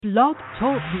Blog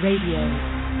Talk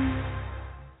Radio.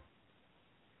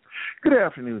 Good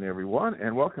afternoon, everyone,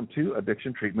 and welcome to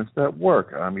Addiction Treatments That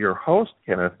Work. I'm your host,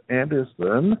 Kenneth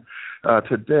Anderson.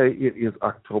 Today it is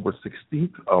October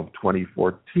 16th of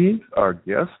 2014. Our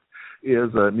guest is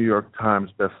a New York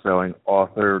Times bestselling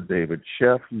author, David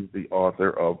Sheff. He's the author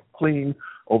of Clean,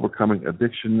 Overcoming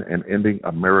Addiction and Ending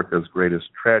America's Greatest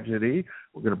Tragedy.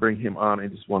 We're going to bring him on in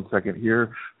just one second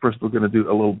here. First, we're going to do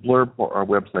a little blurb for our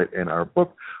website and our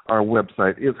book. Our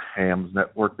website is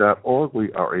hamsnetwork.org.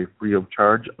 We are a free of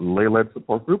charge lay-led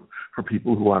support group for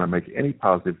people who want to make any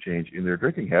positive change in their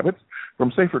drinking habits,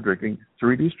 from safer drinking to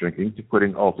reduced drinking to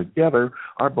quitting altogether.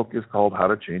 Our book is called How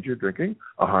to Change Your Drinking,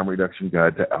 a Harm Reduction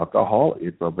Guide to Alcohol.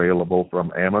 It's available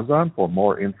from Amazon. For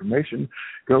more information,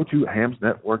 go to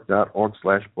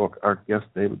hamsnetwork.org/book. Our guest,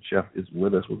 David Sheff, is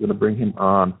with us. We're going to bring him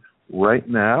on right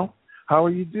now. How are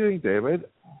you doing, David?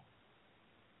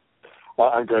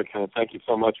 I'm good, Kenneth. Thank you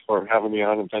so much for having me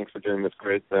on, and thanks for doing this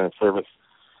great service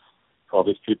for all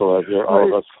these people out here, all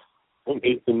of us who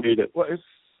need it. Well,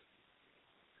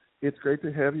 it's great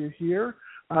to have you here.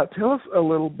 Tell us a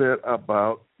little bit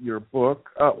about your book.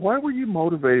 Why were you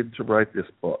motivated to write this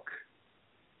book?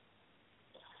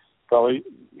 Well,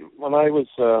 when I was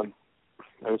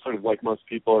sort of like most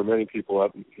people, or many people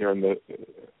out here in the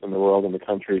world, in the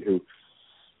country, who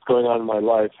going on in my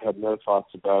life had no thoughts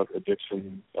about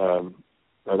addiction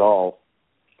at all.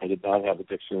 I did not have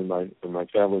addiction in my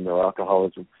family, no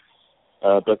alcoholism,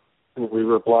 but we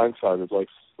were blindsided,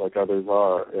 like others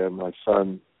are. And my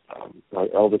son, my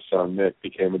eldest son, Nick,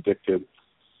 became addicted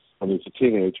when he was a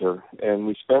teenager, and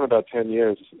we spent about 10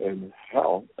 years in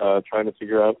hell trying to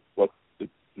figure out what it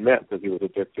meant that he was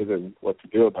addicted and what to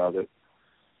do about it.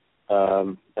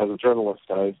 As a journalist,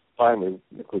 I finally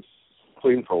was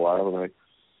clean for a while, and I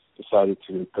decided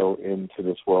to go into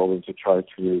this world and to try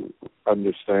to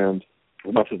understand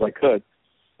as much as I could,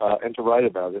 and to write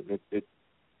about it.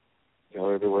 There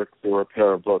were a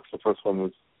pair of books. The first one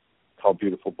was called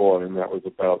Beautiful Boy, and that was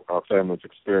about our family's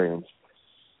experience.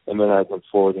 And then I went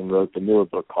forward and wrote the newer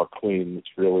book called Clean, which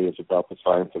really is about the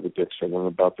science of addiction and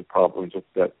about the problems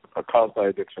that are caused by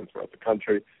addiction throughout the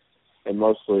country, and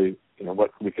mostly,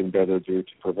 what we can better do to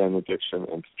prevent addiction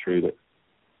and to treat it.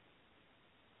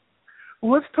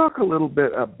 Well, let's talk a little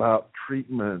bit about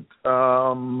treatment.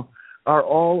 Are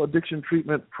all addiction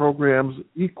treatment programs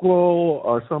equal?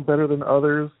 Are some better than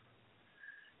others?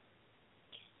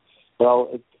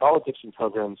 Well, all addiction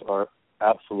programs are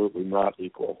absolutely not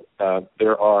equal.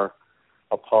 There are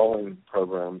appalling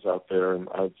programs out there, and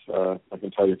I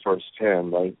can tell you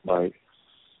firsthand, I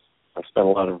spent a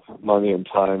lot of money and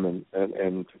time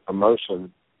and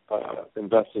emotion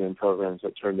invested in programs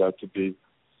that turned out to be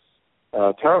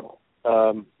terrible.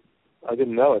 I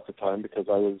didn't know at the time because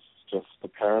I was just a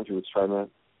parent who was trying to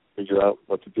figure out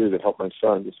what to do to help my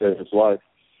son to save his life.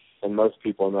 And most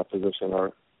people in that position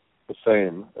are the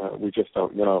same. We just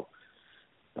don't know.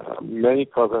 Many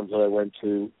programs that I went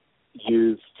to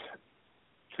used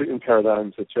treatment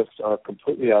paradigms that just are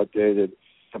completely outdated,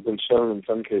 have been shown in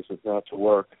some cases not to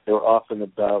work. They were often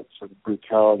about sort of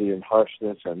brutality and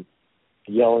harshness and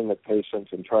yelling at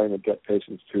patients and trying to get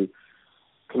patients to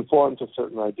conform to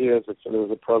certain ideas. So there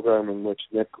was a program in which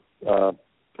Nick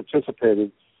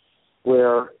participated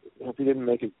where if he didn't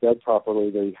make his bed properly,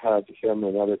 they had him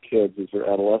and other kids, as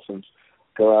their adolescents,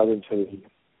 go out into the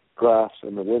grass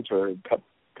in the winter and cut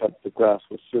the grass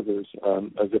with scissors,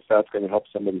 as if that's going to help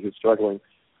somebody who's struggling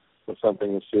with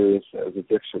something as serious as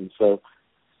addiction. So,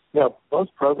 those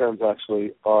programs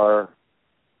actually are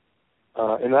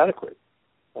inadequate.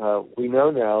 We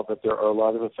know now that there are a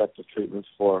lot of effective treatments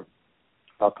for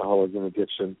alcoholism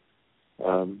addiction,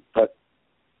 but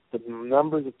the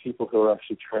numbers of people who are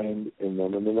actually trained in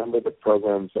them and the number of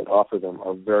programs that offer them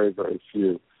are very, very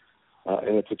few.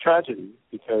 And it's a tragedy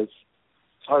because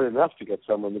it's hard enough to get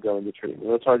someone to go into treatment.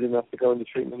 It's hard enough to go into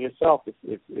treatment yourself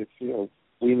if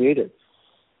we need it.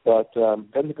 But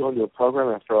then to go into a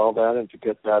program after all that and to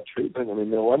get bad treatment,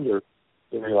 no wonder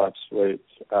the relapse rates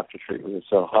after treatment is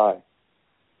so high.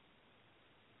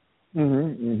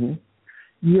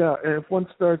 Yeah, and if one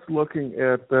starts looking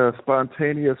at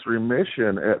spontaneous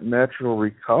remission, at natural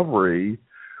recovery,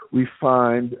 we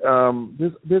find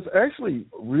there's actually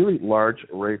really large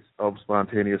rates of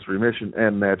spontaneous remission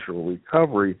and natural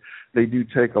recovery. They do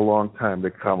take a long time to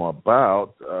come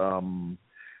about.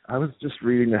 I was just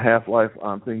reading the half-life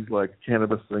on things like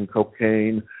cannabis and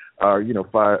cocaine, 4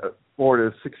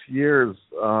 to 6 years.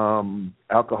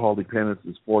 Alcohol dependence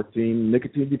is 14.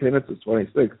 Nicotine dependence is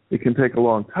 26. It can take a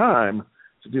long time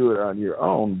to do it on your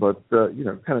own, but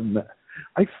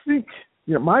I think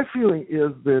my feeling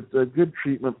is that a good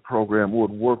treatment program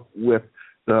would work with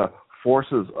the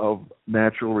forces of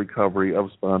natural recovery,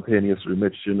 of spontaneous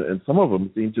remission, and some of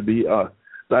them seem to be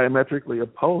diametrically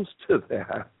opposed to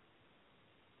that.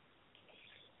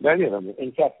 Many of them.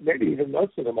 In fact, maybe even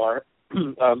most of them are.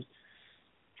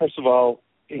 First of all,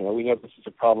 we know this is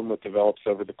a problem that develops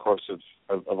over the course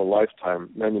of a lifetime,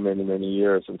 many, many, many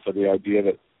years. And so the idea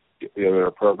that there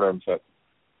are programs that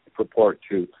purport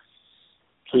to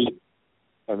treat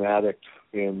an addict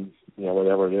in,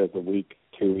 whatever it is, a week,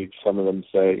 2 weeks, some of them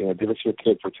say, give us your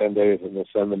kid for 10 days and we'll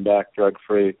send them back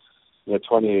drug-free,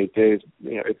 28 days.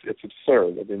 It's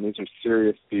absurd. I mean, these are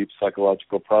serious, deep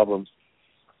psychological problems.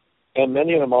 And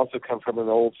many of them also come from an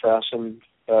old-fashioned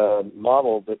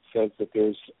model that says that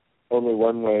there's only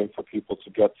one way for people to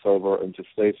get sober and to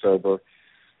stay sober.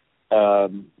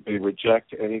 They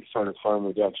reject any sort of harm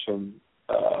reduction.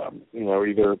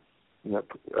 Either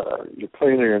you're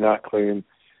clean or you're not clean.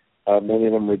 Many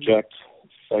of them reject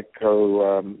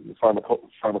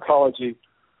pharmacology,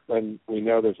 and we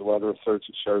know there's a lot of research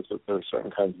that shows that there are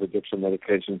certain kinds of addiction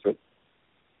medications that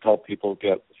help people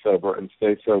get sober and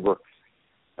stay sober.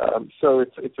 So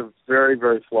it's a very,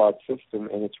 very flawed system,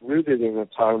 and it's rooted in a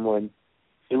time when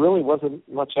there really wasn't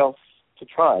much else to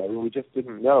try. I mean, we just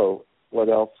didn't know what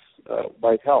else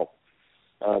might help.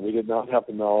 We did not have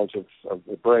the knowledge of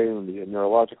the brain, the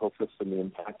neurological system, the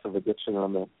impacts of addiction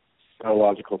on the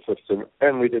neurological system,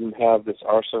 and we didn't have this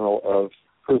arsenal of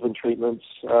proven treatments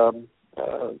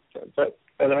that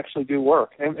actually do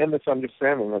work. And this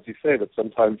understanding, as you say, that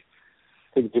sometimes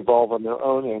things evolve on their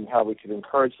own, and how we can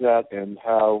encourage that, and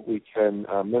how we can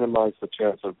minimize the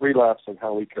chance of relapse, and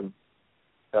how we can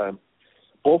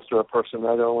bolster a person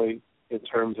not only in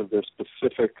terms of their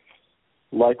specific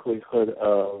likelihood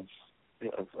of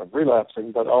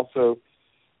relapsing, but also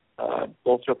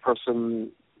bolster a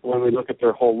person when we look at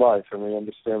their whole life and we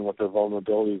understand what their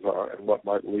vulnerabilities are and what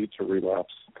might lead to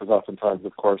relapse. Because oftentimes,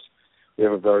 of course, we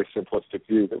have a very simplistic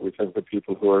view that we think that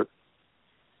people who are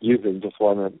using just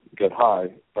want to get high,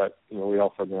 but we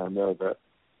also now know that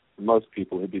most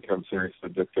people who become seriously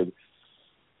addicted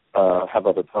have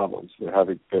other problems. They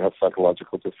have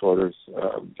psychological disorders.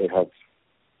 They have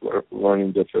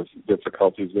learning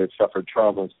difficulties. They've suffered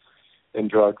traumas, and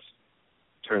drugs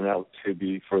turn out to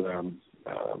be for them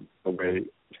a way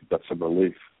to get some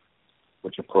relief,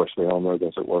 which of course we all know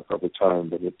doesn't work over time,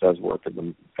 but it does work at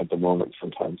the moment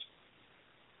sometimes.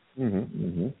 Mm-hmm,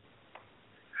 mm-hmm.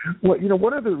 Well,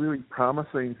 one of the really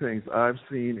promising things I've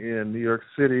seen in New York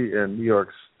City and New York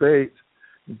State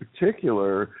in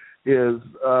particular is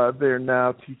they're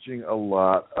now teaching a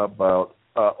lot about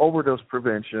overdose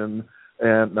prevention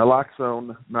and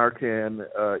naloxone, Narcan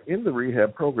in the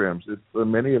rehab programs.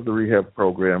 Many of the rehab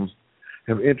programs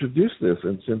have introduced this,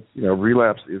 and since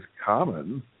relapse is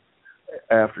common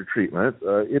after treatment,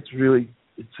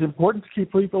 it's important to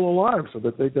keep people alive so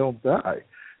that they don't die.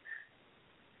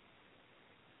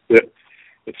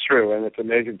 It's true, and it's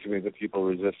amazing to me that people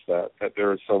resist that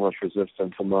there is so much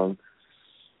resistance among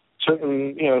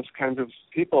certain, kinds of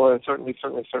people, and certainly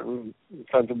certain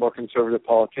kinds of more conservative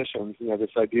politicians. This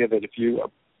idea that if you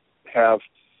have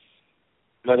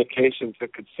medications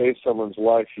that could save someone's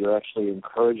life, you're actually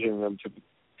encouraging them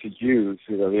to use.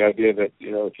 The idea that,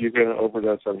 if you're going to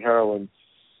overdose on heroin,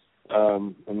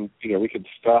 and, we can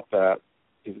stop that,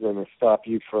 is going to stop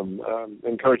you from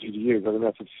encouraging you to use. I mean,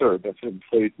 that's absurd. That's a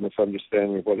complete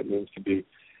misunderstanding of what it means to be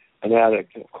an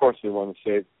addict. And of course, we want to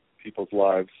save people's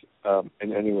lives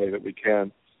in any way that we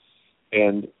can.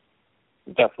 And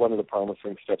that's one of the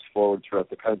promising steps forward throughout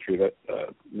the country, that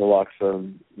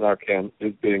naloxone, Narcan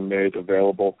is being made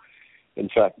available. In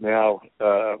fact, now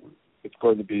it's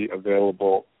going to be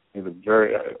available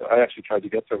I actually tried to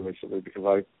get some recently because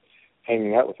I'm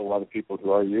hanging out with a lot of people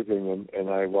who are using, and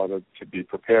I wanted to be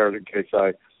prepared in case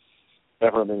I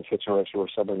ever am in a situation where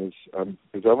someone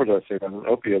is overdosing on an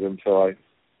opiate, until I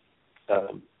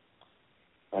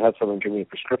had someone give me a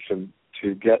prescription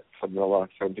to get some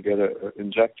naloxone, to get an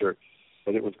injector,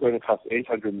 but it was going to cost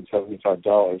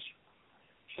 $875.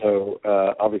 So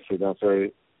obviously not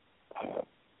very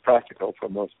practical for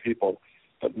most people.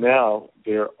 But now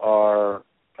there are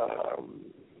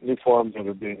new forms that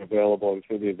are being available. It's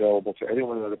going to be available to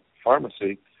anyone at a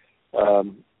pharmacy.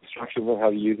 Instructions on how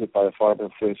to use it by a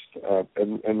pharmacist,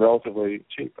 and relatively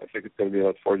cheap. I think it's going to be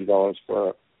about $40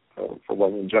 for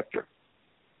one injector.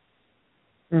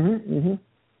 Mm-hmm, mm-hmm.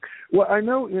 Well, I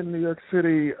know in New York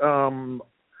City,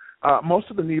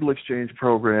 most of the needle exchange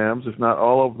programs, if not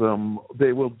all of them,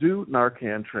 they will do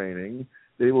Narcan training.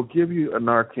 They will give you a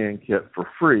Narcan kit for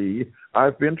free.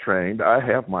 I've been trained. I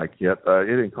have my kit. It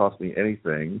didn't cost me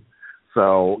anything.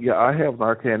 So, yeah, I have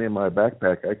Narcan in my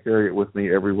backpack. I carry it with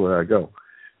me everywhere I go.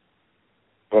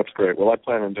 That's great. Well, I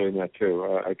plan on doing that too.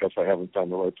 I guess I haven't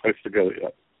found the right place to go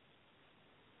yet.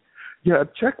 Yeah,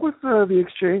 check with the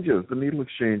exchanges, the needle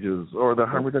exchanges, or the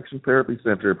harm reduction therapy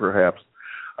center, perhaps.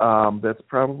 That's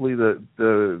probably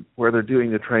the where they're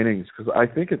doing the trainings, because I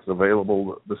think it's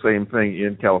available the same thing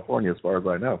in California, as far as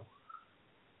I know.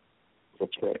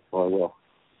 That's great. Well, I will.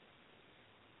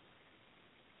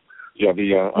 Yeah,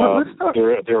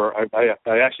 there are.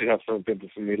 I actually have been to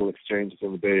some needle exchanges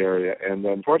in the Bay Area, and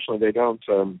unfortunately, they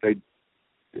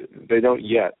don't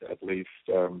yet, at least,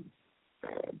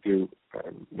 do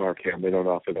Narcan. They don't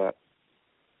offer that.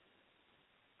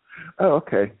 Oh,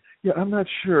 okay. Yeah, I'm not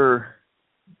sure.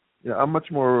 Yeah, I'm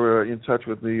much more in touch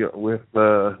with New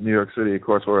York City, of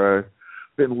course, where I've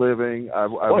been living. I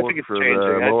think it's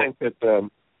changing. I think that.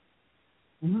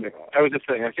 I was just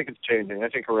saying, I think it's changing. I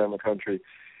think around the country,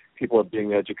 people are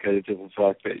being educated to the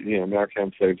fact that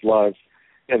Narcan saves lives,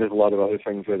 and there's a lot of other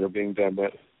things that are being done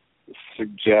that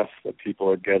suggest that people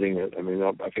are getting it. I mean,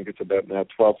 I think it's about now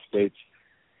 12 states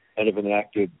that have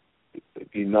enacted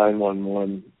the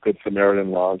 911 Good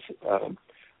Samaritan laws.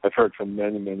 I've heard from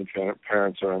many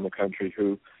parents around the country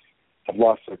who have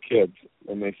lost their kids,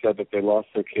 and they said that they lost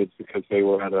their kids because they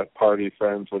were at a party,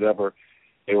 friends, whatever.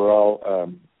 They were all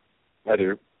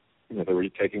either they were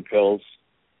taking pills,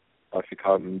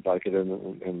 Oxycontin,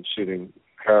 Vicodin, and shooting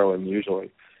heroin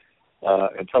usually.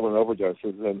 And someone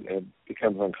overdoses and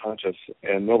becomes unconscious,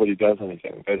 and nobody does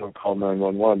anything. They don't call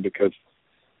 911 because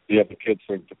the other kids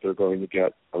think that they're going to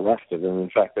get arrested, and in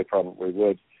fact, they probably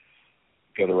would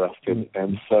get arrested.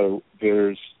 And so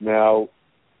there's now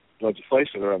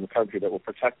legislation around the country that will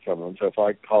protect someone. So if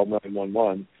I call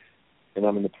 911 and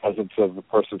I'm in the presence of the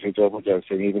person who's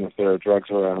overdosing, even if there are drugs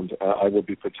around, I will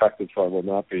be protected, so I will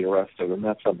not be arrested. And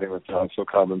that's something that's also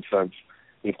common sense.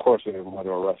 And of course, we want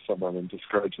to arrest someone and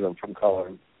discourage them from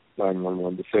calling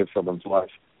 911 to save someone's life.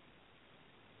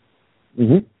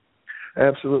 Mm-hmm.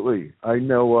 Absolutely. I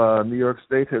know New York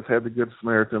State has had the Good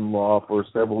Samaritan law for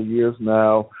several years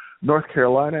now. North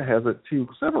Carolina has it too.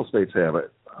 Several states have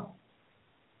it.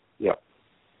 Yeah.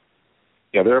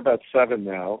 Yeah, there are about 7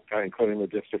 now, including the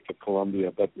District of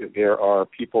Columbia, but there are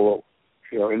people,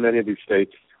 in many of these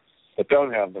states that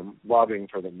don't have them, lobbying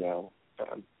for them now.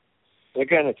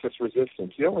 Again, it's just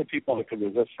resistance. The only people that can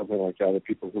resist something like that are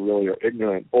people who really are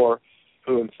ignorant or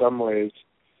who in some ways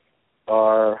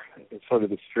are sort of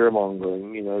this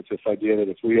fear-mongering. It's this idea that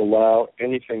if we allow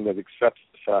anything that accepts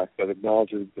the fact, that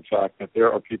acknowledges the fact that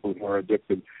there are people who are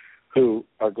addicted who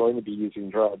are going to be using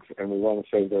drugs and we want to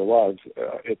save their lives,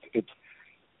 it's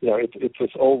this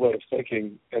old way of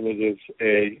thinking, and it is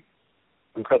a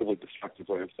incredibly destructive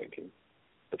way of thinking.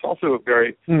 It's also a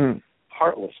very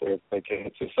heartless way of thinking.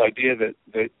 It's this idea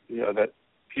that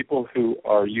people who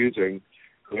are using,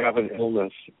 who have an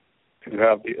illness, who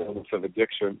have the illness of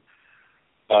addiction,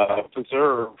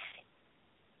 deserve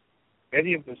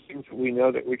any of the things that we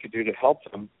know that we could do to help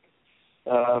them,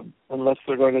 unless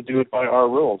they're going to do it by our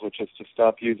rules, which is to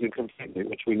stop using completely,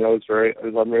 which we know is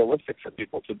unrealistic for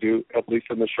people to do, at least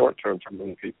in the short term for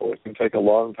many people. It can take a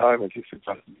long time, as you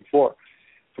suggested before,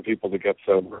 for people to get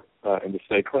sober and to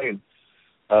stay clean.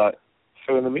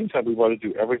 So in the meantime, we want to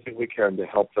do everything we can to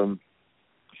help them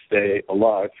stay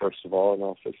alive, first of all, and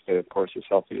also stay, of course, as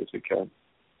healthy as we can.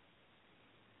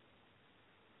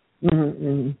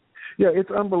 Mm-hmm. Yeah,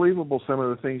 it's unbelievable some of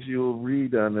the things you'll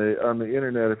read on the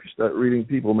internet if you start reading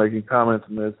people making comments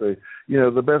and they say,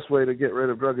 the best way to get rid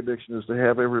of drug addiction is to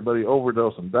have everybody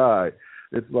overdose and die.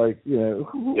 It's like,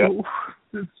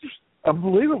 it's just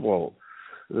unbelievable.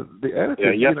 The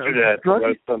attitude. Yeah, yesterday I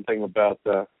read something about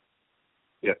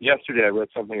yesterday I read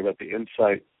something about the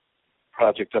Insight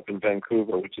project up in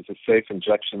Vancouver, which is a safe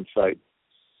injection site.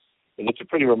 And it's a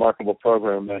pretty remarkable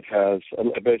program that has,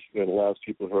 basically it allows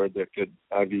people who are addicted,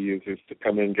 IV users, to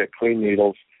come in and get clean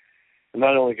needles. And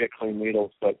not only get clean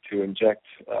needles, but to inject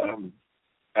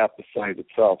at the site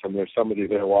itself. And there's somebody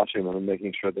there watching them and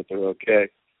making sure that they're okay.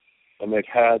 And they've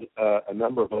had a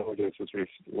number of overdoses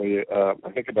recently,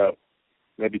 I think about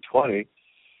maybe 20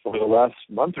 over the last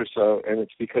month or so. And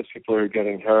it's because people are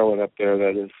getting heroin up there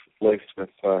that is laced with,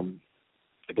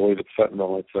 I believe it's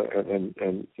fentanyl.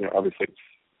 And obviously it's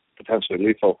potentially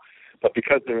lethal, but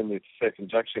because they're in the safe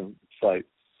injection site,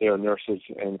 there are nurses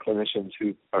and clinicians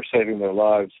who are saving their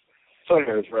lives. So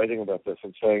I was writing about this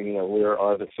and saying, where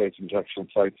are the safe injection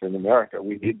sites in America?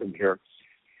 We need them here.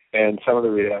 And some of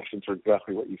the reactions are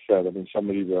exactly what you said. I mean,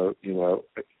 somebody wrote,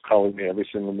 calling me every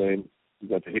single name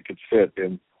that he could fit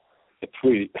in a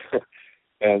tweet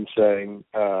and saying,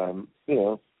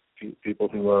 people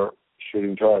who are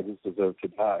shooting drugs deserve to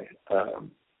die.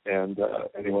 And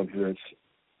anyone who is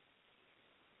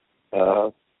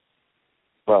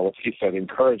well, as he said,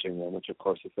 encouraging them, which of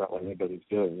course is not what anybody's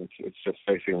doing. It's just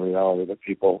facing reality that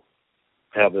people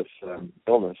have this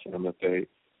illness and that they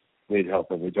need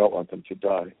help, and we don't want them to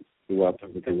die. We want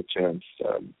them to get a chance.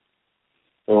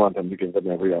 We want them to give them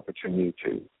every opportunity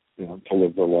to, to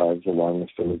live their lives the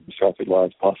longest and as healthy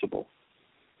lives possible.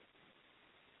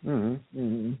 Mm-hmm.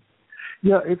 Mm-hmm.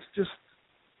 Yeah, it's just,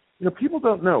 people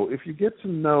don't know. If you get to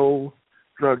know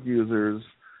drug users,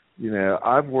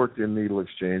 I've worked in needle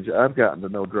exchange. I've gotten to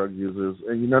know drug users,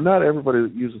 and not everybody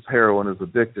that uses heroin is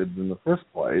addicted in the first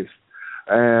place.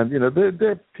 And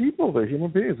they're people, they're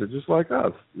human beings. They're just like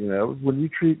us. When you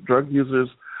treat drug users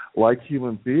like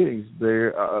human beings,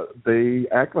 they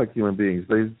act like human beings.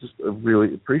 They just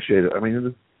really appreciate it. I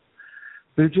mean,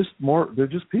 they're just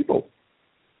people.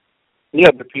 Yeah,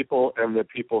 the people and the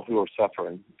people who are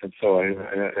suffering. And so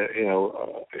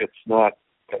it's not.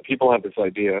 People have this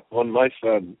idea. When my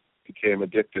son became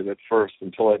addicted at first,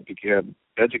 until I became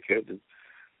educated,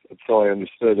 until I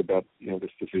understood about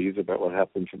this disease, about what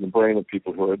happens in the brain of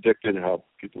people who are addicted, how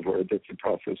people who are addicted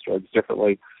process drugs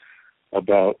differently,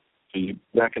 about the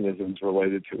mechanisms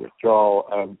related to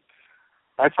withdrawal.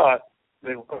 I thought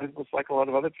it was like a lot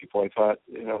of other people. I thought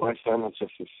my son was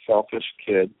just a selfish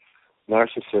kid,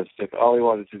 narcissistic. All he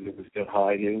wanted to do was get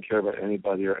high. He didn't care about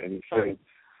anybody or anything.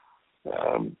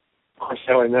 Of course,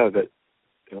 now I know that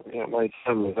my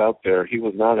son was out there. He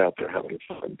was not out there having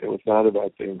fun. It was not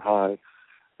about being high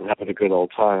and having a good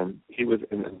old time. He was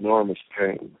in enormous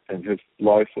pain, and his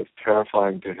life was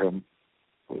terrifying to him.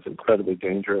 It was incredibly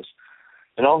dangerous.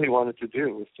 And all he wanted to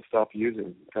do was to stop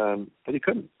using. But he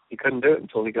couldn't. He couldn't do it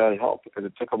until he got help, because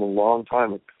it took him a long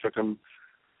time. It took him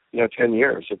 10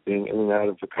 years of being in and out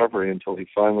of recovery until he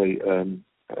finally,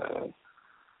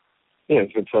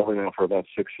 he's been sober now for about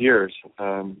 6 years.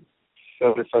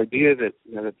 So this idea that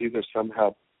that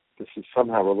this is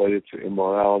somehow related to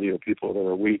immorality or people that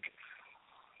are weak,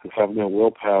 who have no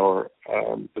willpower,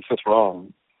 it's just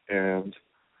wrong, and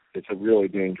it's a really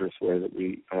dangerous way that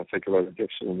we think about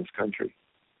addiction in this country.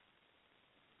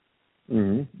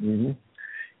 Mm-hmm. Mm-hmm.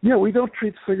 Yeah, we don't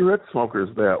treat cigarette smokers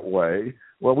that way.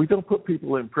 Well, we don't put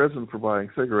people in prison for buying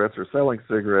cigarettes or selling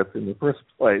cigarettes in the first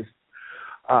place.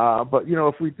 But,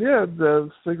 if we did,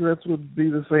 cigarettes would be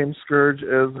the same scourge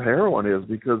as heroin is,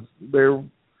 because they're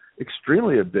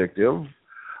extremely addictive.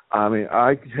 I mean,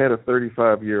 I had a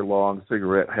 35-year-long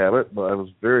cigarette habit, but I was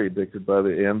very addicted by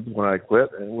the end when I quit,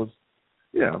 and it was,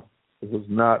 it was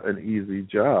not an easy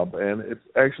job. And it's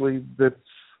actually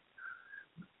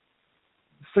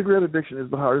cigarette addiction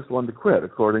is the hardest one to quit,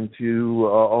 according to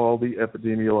all the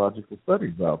epidemiological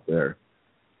studies out there.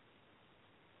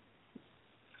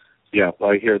 Yeah,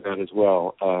 I hear that as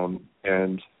well.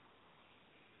 And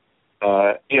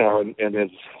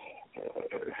it's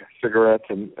cigarettes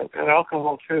and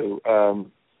alcohol too.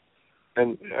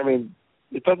 And I mean,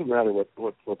 it doesn't matter what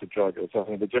the drug is. I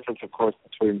mean, the difference, of course,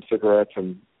 between cigarettes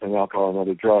and alcohol and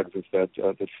other drugs is that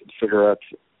the cigarettes,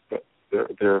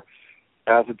 they're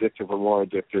as addictive or more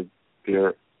addictive.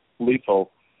 They're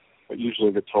lethal, but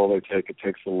usually the toll they take, it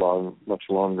takes much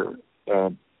longer.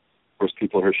 Of course,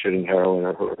 people who are shooting heroin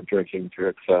or who are drinking to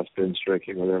excess, binge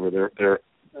drinking, whatever, their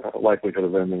likelihood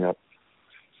of ending up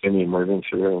in the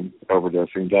emergency room,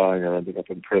 overdosing, dying, or ending up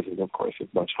in prison, of course, is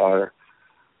much higher.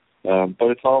 But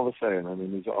it's all the same. I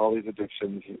mean, all these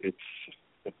addictions, it's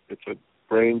a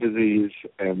brain disease,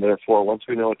 and therefore, once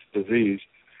we know it's a disease,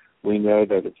 we know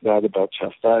that it's not about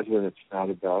chastisement, it's not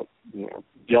about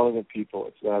yelling at people,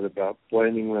 it's not about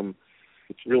blaming them.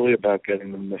 It's really about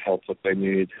getting them the help that they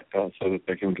need so that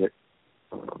they can get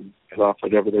off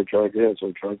whatever their drug is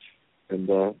or drugs and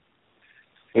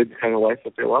lead the kind of life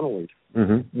that they want to lead.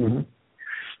 Mm-hmm, mm-hmm.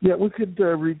 Yeah, we could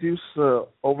reduce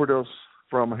overdose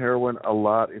from heroin a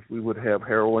lot if we would have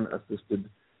heroin-assisted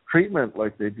treatment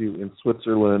like they do in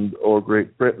Switzerland or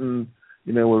Great Britain,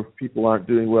 where people aren't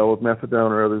doing well with methadone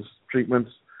or other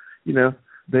treatments.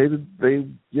 They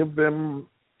give them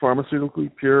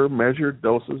pharmaceutically pure measured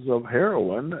doses of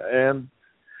heroin, and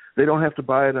they don't have to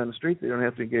buy it on the street. They don't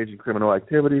have to engage in criminal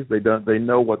activities. They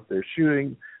know what they're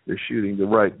shooting. They're shooting the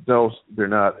right dose. They're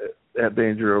not at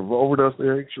danger of overdose.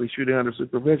 They're actually shooting under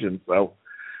supervision. So,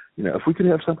 if we could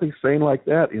have something sane like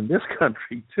that in this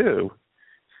country too.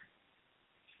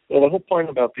 Well, the whole point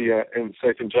about the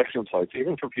safe injection sites,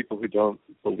 even for people who don't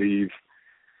believe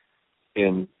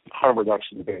in harm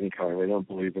reduction of any kind, they don't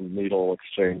believe in needle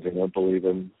exchange, they don't believe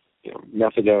in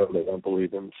methadone, they don't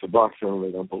believe in Suboxone,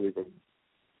 they don't believe in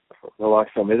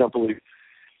naloxone, they don't believe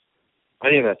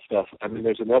any of that stuff. I mean,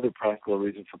 there's another practical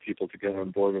reason for people to get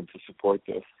on board and to support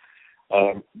this.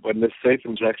 When this safe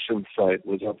injection site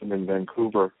was opened in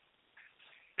Vancouver,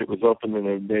 it was open in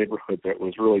a neighborhood that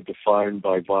was really defined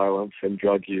by violence and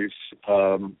drug use.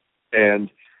 And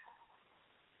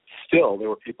still, there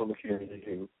were people in the community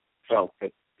who felt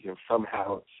that,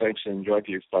 somehow sanctioning drug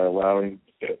use by allowing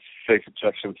the safe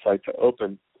injection site to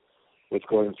open was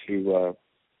going to,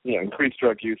 increase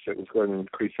drug use. It was going to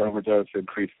increase overdose,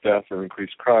 increase death, and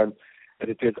increase crime. And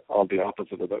it did all the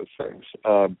opposite of those things,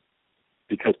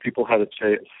 because people had a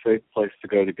safe place to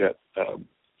go to get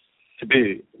to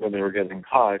be when they were getting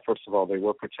high. First of all, they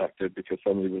were protected because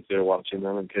somebody was there watching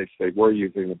them in case they were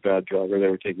using a bad drug or they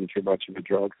were taking too much of a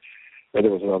drug, or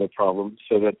there was another problem,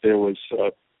 so that there was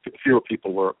fewer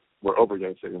people were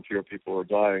overdosing and fewer people were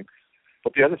dying.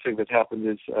 But the other thing that happened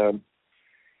is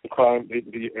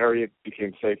the area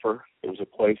became safer. There was a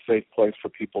safe place for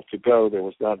people to go. There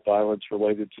was not violence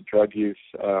related to drug use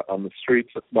on the streets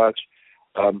as much.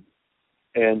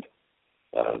 And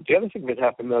the other thing that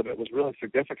happened, though, that was really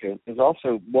significant is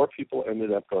also more people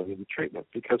ended up going into treatment,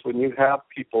 because when you have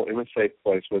people in a safe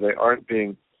place where they aren't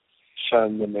being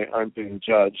shunned and they aren't being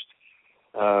judged,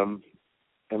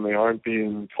 and they aren't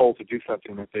being told to do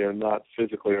something that they are not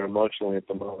physically or emotionally at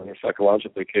the moment or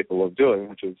psychologically capable of doing,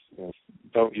 which is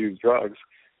don't use drugs.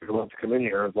 You're allowed to come in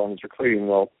here as long as you're clean.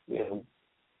 Well, they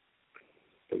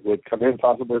would come in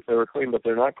possibly if they were clean, but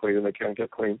they're not clean and they can't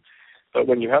get clean. But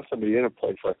when you have somebody in a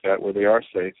place like that where they are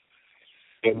safe,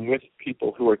 and with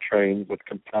people who are trained, with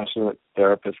compassionate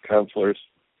therapists, counselors,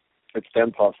 it's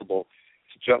then possible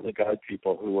to gently guide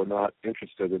people who are not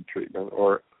interested in treatment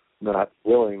or not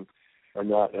willing or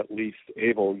not at least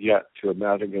able yet to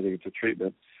imagine getting into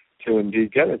treatment, to indeed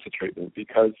get into treatment,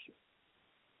 because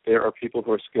there are people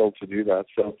who are skilled to do that.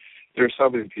 So there are so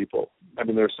many people.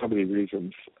 There are so many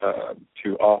reasons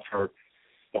to offer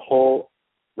the whole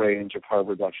range of harm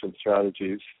reduction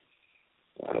strategies.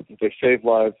 They save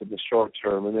lives in the short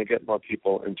term, and they get more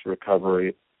people into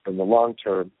recovery in the long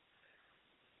term.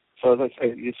 So as I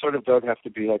say, you sort of don't have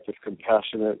to be like this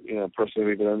compassionate, person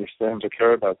who even understands or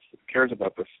cares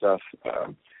about this stuff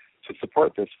to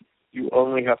support this. You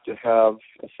only have to have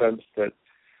a sense that,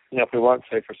 if we want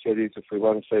safer cities, if we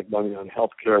want to save money on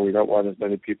health care, we don't want as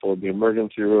many people in the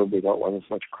emergency room, we don't want as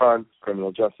much crime,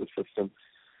 criminal justice system.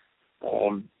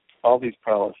 All these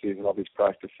policies and all these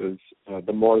practices,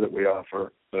 the more that we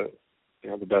offer, the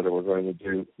better we're going to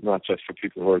do, not just for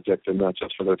people who are addicted, not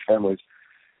just for their families,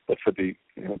 but for the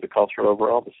culture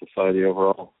overall, the society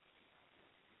overall.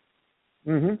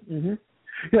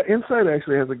 Yeah, Insight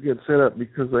actually has a good setup,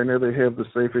 because I know they have the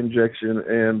safe injection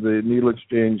and the needle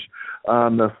exchange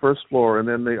on the first floor, and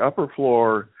then the upper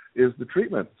floor is the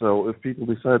treatment. So if people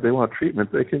decide they want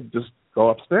treatment, they can just go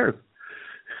upstairs.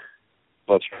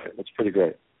 That's right. That's pretty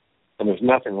great. And there's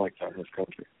nothing like that in this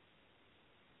country.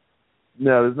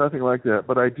 No, there's nothing like that.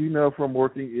 But I do know from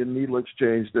working in needle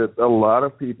exchange that a lot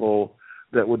of people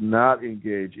that would not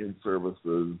engage in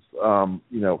services,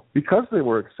 because they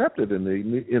were accepted in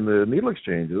the needle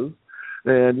exchanges,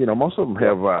 and most of them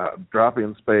have a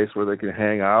drop-in space where they can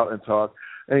hang out and talk.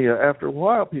 And after a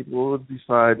while, people would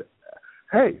decide,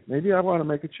 hey, maybe I want to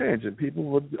make a change, and people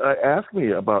would ask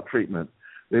me about treatment.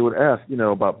 They would ask,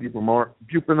 about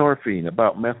buprenorphine,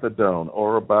 about methadone,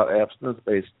 or about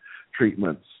abstinence-based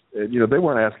treatments. And, they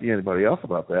weren't asking anybody else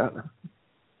about that.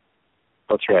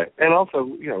 That's right. And also,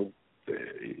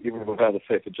 even without a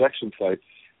safe injection site,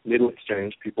 needle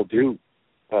exchange, people do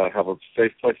have a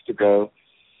safe place to go,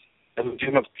 and we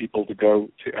do have people to go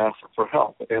to ask for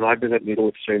help. And I've been at needle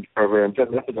exchange programs and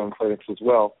methadone clinics as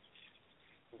well.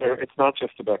 It's not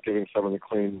just about giving someone a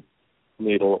clean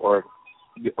needle or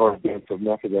a dose of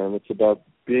methadone. It's about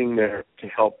being there to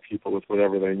help people with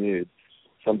whatever they need.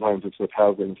 Sometimes it's with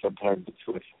housing, sometimes it's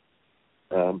with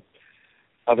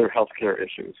other healthcare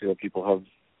issues. People have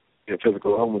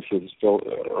physical illnesses still,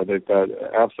 or they've got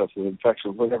abscesses,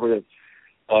 infections, whatever it is.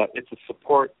 It's a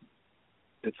support.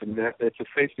 It's a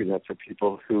safety net for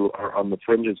people who are on the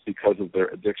fringes because of their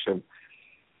addiction,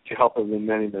 to help them in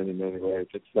many, many, many ways.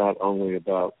 It's not only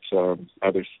about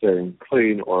either staying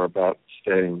clean or about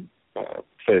staying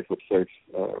safe with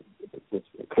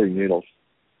clean needles.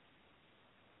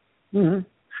 Mm-hmm.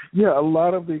 Yeah, a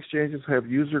lot of the exchanges have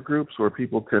user groups where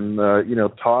people can,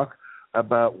 talk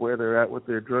about where they're at with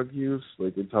their drug use.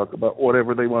 They can talk about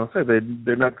whatever they want to say.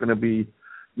 They're not going to be,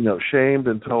 shamed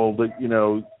and told that,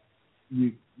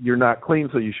 you're not clean,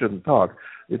 so you shouldn't talk.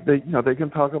 If they, they can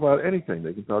talk about anything.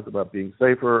 They can talk about being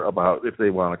safer, about if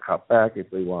they want to cut back, if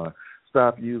they want to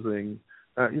stop using.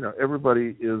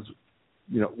 Everybody is,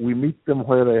 we meet them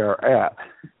where they are at.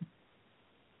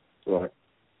 Right.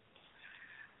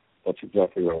 That's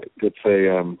exactly right. It's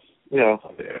I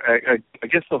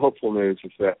guess the hopeful news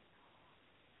is that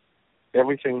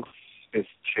everything is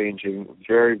changing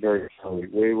very, very slowly,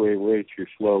 way too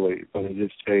slowly, but it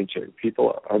is changing.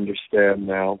 People understand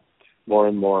now more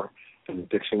and more that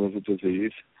addiction is a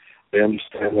disease. They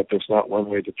understand that there's not one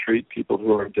way to treat people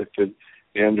who are addicted.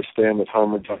 They understand that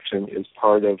harm reduction is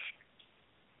part of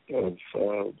treatment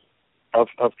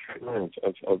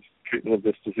of treatment of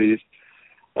this disease.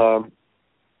 The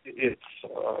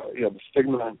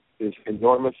stigma is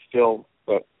enormous still,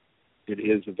 but it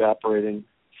is evaporating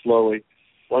slowly.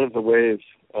 One of the ways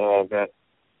that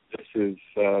this is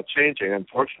changing,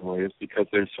 unfortunately, is because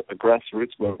there's a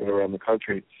grassroots movement around the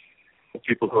country of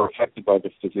people who are affected by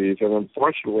this disease. And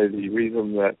unfortunately, the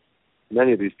reason that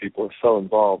many of these people are so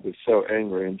involved, is so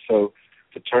angry and so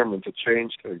determined to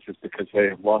change things is because they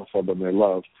have lost someone they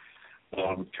love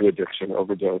to addiction,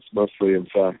 overdose. Mostly, in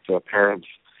fact, parents.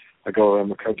 I go around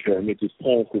the country, I meet these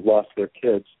parents who've lost their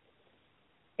kids,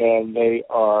 and they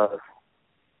are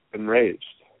enraged.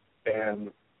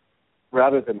 And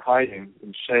rather than hiding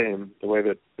in shame the way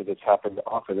that it's happened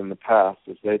often in the past,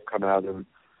 is they've come out and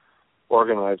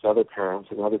organized other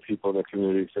parents and other people in the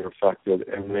communities that are affected,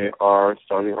 and they are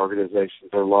starting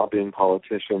organizations. They're lobbying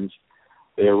politicians.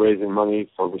 They are raising money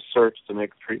for research to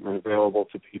make treatment available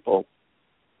to people.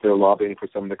 They're lobbying for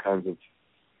some of the kinds of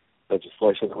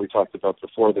legislation that we talked about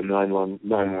before, the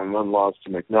 911 laws to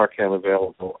make Narcan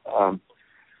available.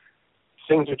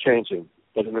 Things are changing,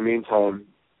 but in the meantime,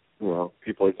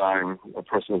 people are dying. A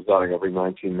person is dying every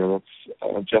 19 minutes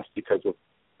just because of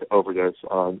the overdose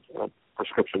on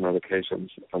prescription medications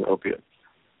and opiates.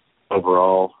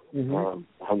 Overall,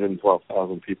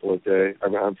 112,000 people a day.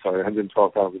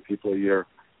 112,000 people a year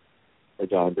are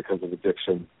dying because of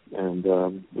addiction, and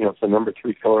it's the number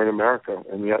 3 killer in America,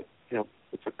 and yet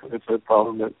it's a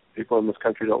problem that people in this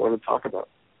country don't want to talk about.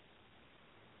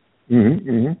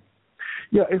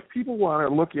 Yeah, if people want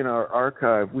to look in our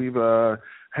archive, we've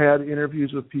had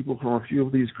interviews with people from a few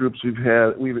of these groups.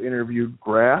 We've interviewed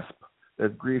GRASP,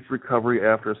 that's Grief Recovery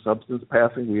After Substance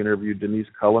Passing. We interviewed Denise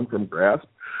Cullen from GRASP.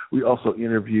 We also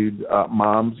interviewed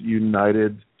Moms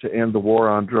United to End the War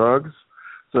on Drugs.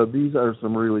 So these are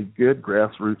some really good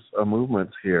grassroots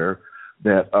movements here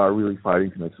that are really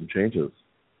fighting to make some changes.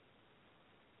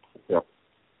 Yep.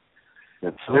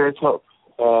 So there is hope.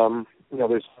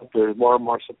 There's more and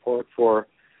more support for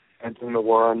ending the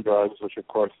war on drugs, which of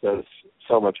course does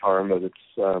so much harm that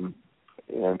it's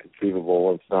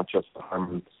inconceivable. It's not just the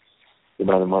harm, the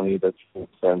amount of money that's been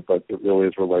spent, but it really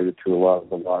is related to a lot of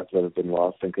the lives that have been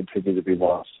lost and continue to be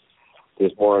lost.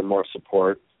 There's more and more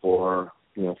support for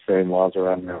sane laws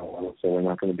around marijuana, so we're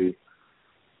not going to be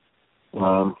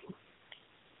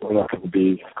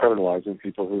criminalizing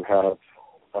people who have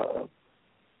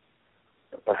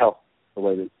a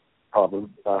health-related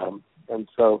problem. And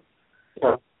so,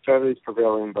 strategy is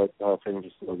prevailing, but things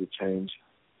are still to change.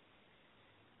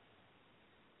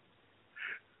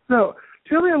 So,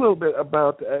 tell me a little bit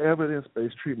about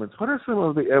evidence-based treatments. What are some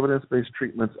of the evidence-based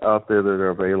treatments out there that are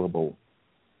available?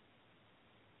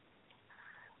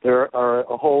 There are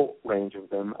a whole range of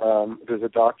them. There's a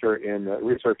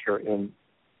researcher in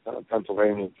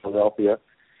Pennsylvania, Philadelphia,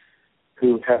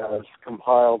 who has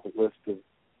compiled a list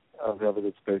of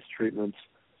evidence-based treatments.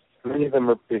 Many of them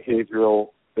are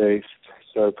behavioral-based,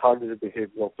 so cognitive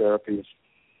behavioral therapies,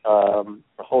 a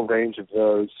whole range of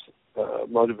those,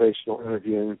 motivational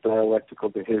interviewing, dialectical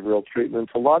behavioral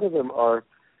treatments. A lot of them are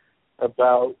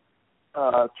about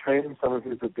training someone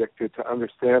who's addicted to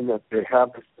understand that they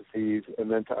have this disease and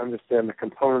then to understand the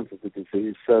components of the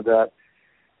disease so that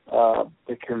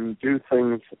they can do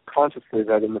things consciously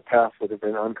that in the past would have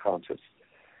been unconscious.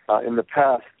 In the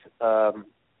past,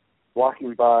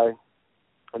 walking by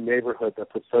a neighborhood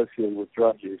that's associated with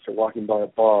drug use, or walking by a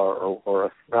bar, or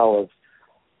a smell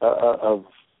of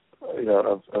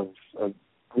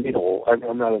needle.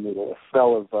 I'm not a needle. A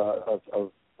smell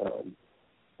of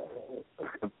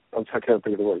I can't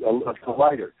think of the word. A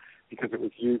lighter, because it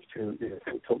was used to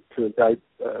indict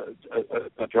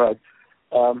a drug.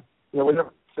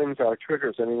 Whenever things are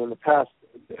triggers. I mean, in the past,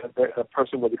 a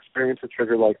person would experience a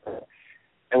trigger like that,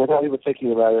 and without even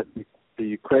thinking about it,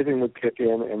 the craving would kick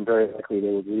in, and very likely they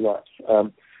would relapse.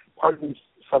 Some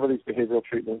of these behavioral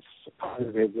treatments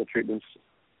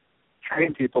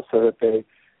train people so that they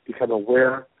become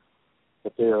aware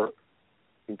that they are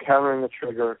encountering a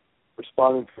trigger,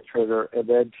 responding to the trigger, and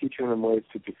then teaching them ways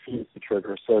to defuse the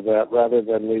trigger, so that rather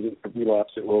than leading to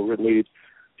relapse, it will lead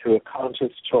to a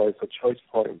conscious choice, a choice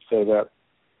point, so that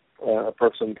a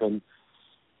person can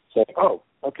say, oh,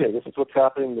 okay, this is what's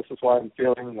happening, this is why I'm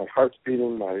feeling, my heart's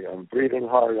beating, I'm breathing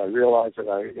hard, I realize that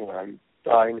I'm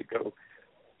dying to go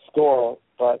score,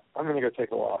 but I'm going to go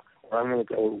take a walk, or I'm going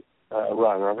to go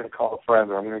run, or I'm going to call a friend,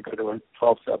 or I'm going to go to a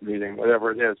 12-step meeting,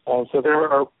 whatever it is. So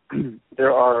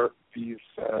there are these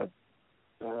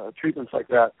treatments like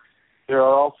that. There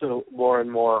are also more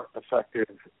and more effective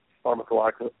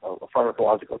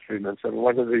pharmacological treatments, and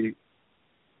one of the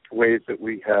ways that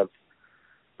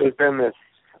there's been this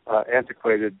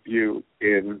antiquated view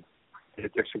in the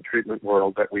addiction treatment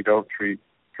world that we don't treat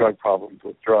drug problems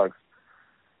with drugs,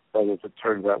 but as it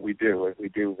turns out we do, and we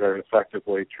do very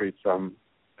effectively treat some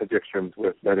addictions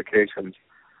with medications.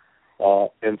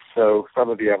 And so some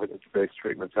of the evidence-based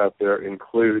treatments out there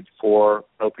include for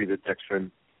opiate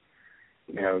addiction,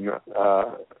 Suboxone,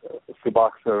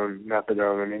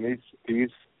 methadone. I mean,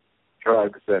 these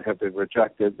drugs that have been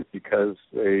rejected because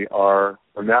they are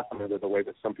anathema to the way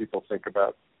that some people think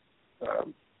about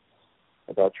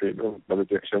treatment of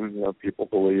addiction. People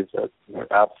believe that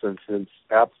abstinence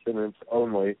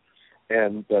only,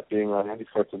 and that being on any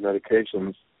sorts of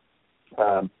medications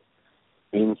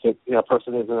means that a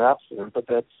person isn't abstinent, but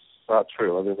that's not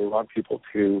true. I mean, we want people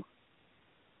to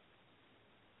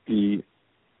be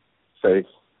safe.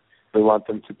 We want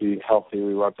them to be healthy.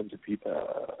 We want them to be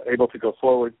able to go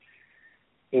forward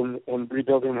in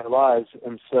rebuilding their lives.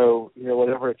 And so,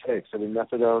 whatever it takes. I mean,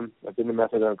 methadone, I've been to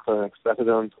methadone clinics.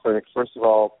 Methadone clinics, first of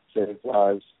all, save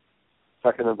lives.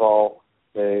 Second of all,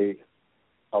 they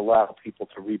allow people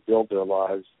to rebuild their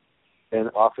lives and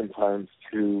oftentimes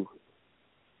to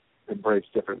embrace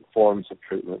different forms of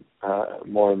treatment,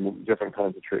 more and different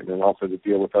kinds of treatment, and also to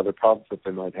deal with other problems that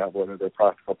they might have, whether they're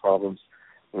practical problems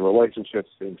in relationships,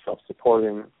 being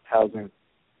self-supporting, housing,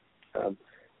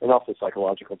 and also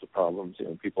psychological problems.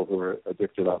 People who are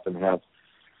addicted often have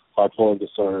bipolar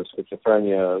disorder,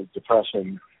 schizophrenia,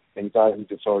 depression, anxiety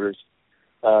disorders.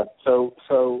 So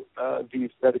these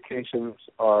medications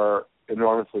are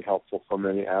enormously helpful for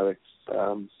many addicts.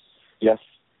 Yes,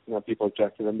 people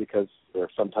object to them because they're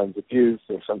sometimes abused,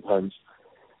 they're sometimes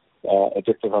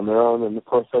addictive on their own, and of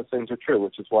course those things are true,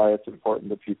 which is why it's important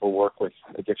that people work with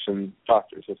addiction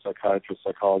doctors, with psychiatrists,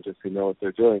 psychologists who know what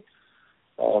they're doing.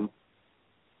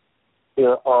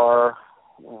 There are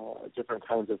different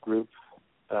kinds of group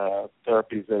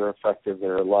therapies that are effective.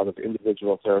 There are a lot of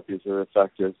individual therapies that are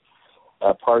effective.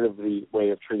 Part of the way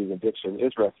of treating addiction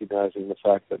is recognizing the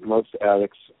fact that most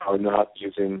addicts are not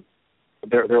using,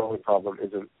 their only problem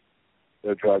isn't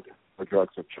their drug or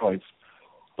drugs of choice,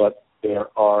 but there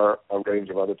are a range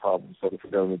of other problems that if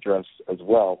we don't address as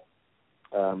well,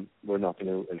 we're not going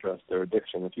to address their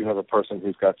addiction. If you have a person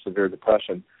who's got severe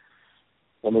depression,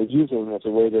 and they're using as a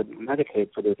way to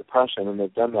medicate for their depression, and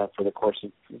they've done that for the course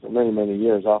of many, many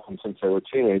years, often since they were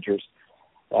teenagers,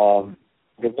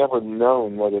 they've never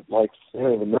known what it likes. They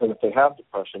don't even know that they have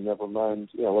depression, never mind,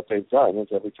 what they've done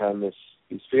is every time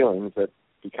these feelings that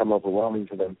become overwhelming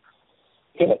to them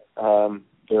hit,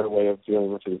 their way of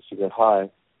dealing with it is to get high.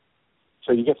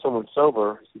 So you get someone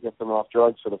sober, you get them off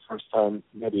drugs for the first time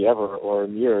maybe ever or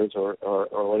in years or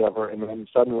whatever, and then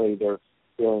suddenly they're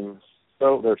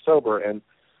sober, and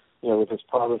with this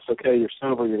promise, okay, you're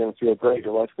sober, you're going to feel great,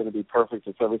 your life's going to be perfect,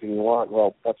 it's everything you want.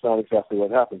 Well, that's not exactly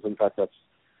what happens. In fact, that's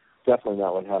definitely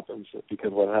not what happens,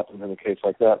 because what happens in a case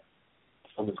like that,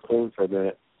 someone's clean for a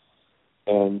minute,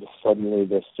 and suddenly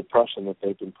this depression that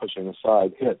they've been pushing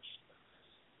aside hits.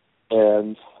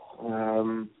 And,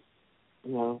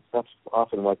 that's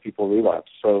often why people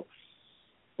relapse. So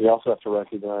we also have to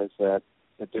recognize that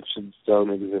addictions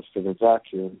don't exist in a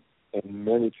vacuum, and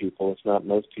many people, if not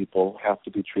most people, have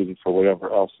to be treated for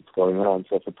whatever else is going on.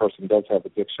 So if a person does have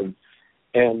addiction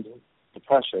and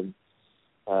depression,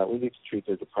 we need to treat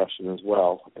their depression as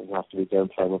well, and have to be done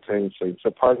simultaneously.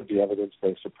 So part of the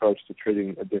evidence-based approach to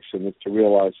treating addiction is to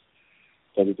realize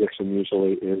that addiction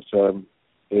usually is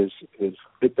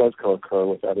it does co-occur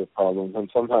with other problems, and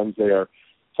sometimes they are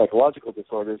psychological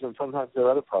disorders, and sometimes there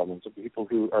are other problems. People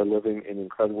who are living in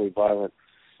incredibly violent,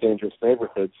 dangerous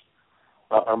neighborhoods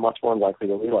are much more likely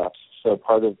to relapse. So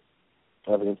part of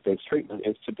evidence-based treatment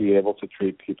is to be able to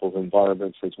treat people's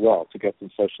environments as well, to get them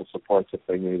social supports if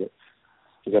they need it,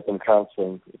 to get them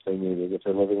counseling if they need it. If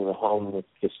they're living in a home with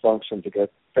dysfunction, to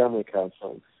get family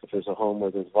counseling. If there's a home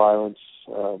where there's violence,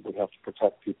 we have to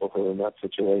protect people who are in that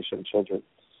situation, children.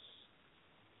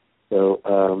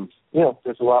 So,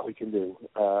 there's a lot we can do.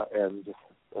 And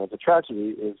the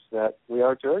tragedy is that we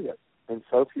are doing it. In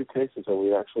so few cases are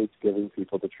we actually giving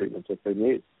people the treatment that they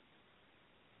need.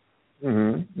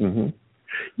 Mm-hmm. Mm-hmm.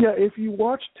 Yeah, if you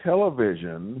watch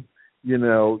television,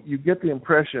 you get the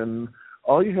impression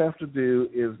all you have to do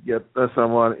is get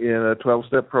someone in a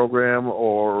 12-step program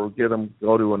or get them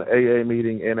go to an AA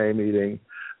meeting, NA meeting,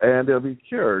 and they'll be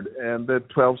cured. And the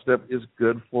 12-step is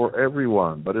good for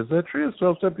everyone. But is that true? Is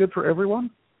 12-step good for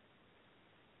everyone?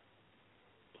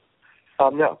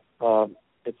 No,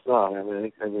 it's not. I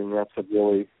mean that's a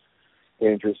really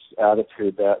dangerous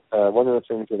attitude. That one of the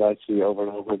things that I see over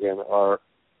and over again are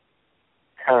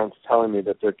parents telling me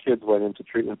that their kids went into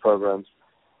treatment programs,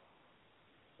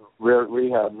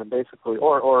 rehab, and basically,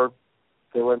 or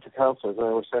they went to counselors and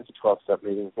they were sent to 12-step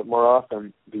meetings. But more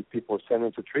often, these people were sent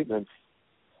into treatments,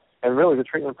 and really the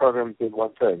treatment program did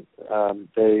one thing: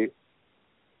 they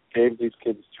gave these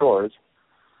kids chores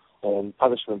and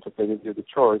punishment if they didn't do the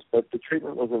chores, but the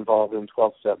treatment was involved in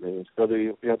 12-step meetings.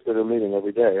 You have to go to a meeting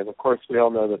every day. And, of course, we all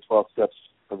know that 12 steps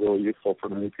are really useful for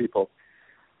many people.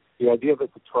 The idea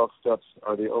that the 12 steps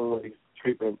are the only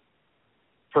treatment,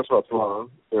 first of all, it's wrong.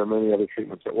 There are many other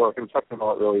treatments that work. And second of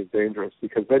all, it really is dangerous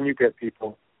because then you get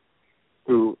people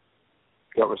who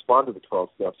don't respond to the 12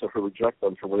 steps or who reject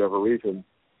them for whatever reason,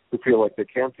 who feel like they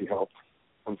can't be helped.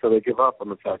 And so they give up on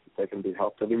the fact that they can be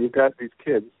helped. I mean, you've got these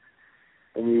kids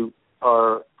and you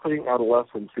are putting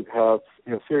adolescents who have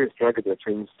serious drug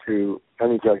addictions to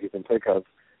any drug you can think of,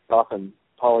 often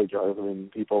polydrugs. I mean,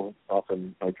 people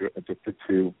often are addicted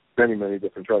to many, many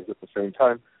different drugs at the same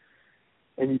time.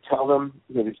 And you tell them,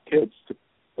 these kids,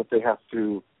 that they have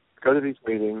to go to these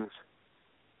meetings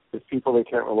with people they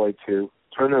can't relate to,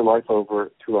 turn their life over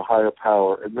to a higher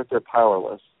power, admit they're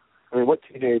powerless. I mean, what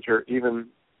teenager, even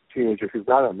teenager who's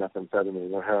not on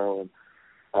methamphetamine or heroin,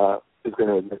 is going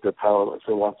to admit they're powerless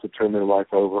or wants to turn their life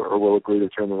over or will agree to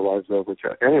turn their lives over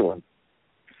to anyone.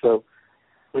 So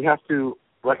we have to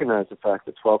recognize the fact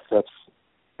that 12 steps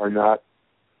are not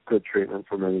good treatment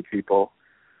for many people,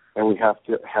 and we have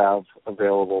to have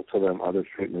available to them other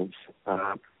treatments.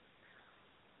 The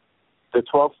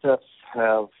 12 steps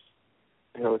have,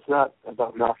 it's not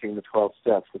about knocking the 12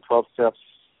 steps. The 12 steps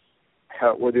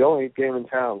were the only game in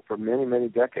town for many, many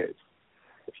decades.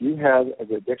 If you had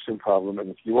an addiction problem and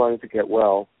if you wanted to get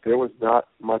well, there was not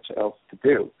much else to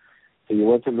do. So you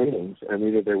went to meetings, and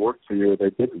either they worked for you or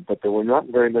they didn't, but there were not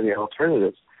very many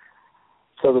alternatives.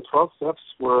 So the 12 steps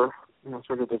were,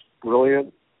 sort of this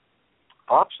brilliant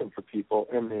option for people,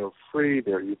 and they're free,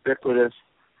 they're ubiquitous.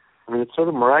 I mean, it's sort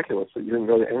of miraculous that you can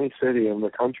go to any city in the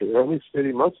country, or any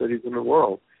city, most cities in the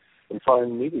world, and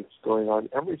find meetings going on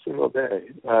every single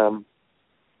day.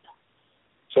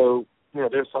 So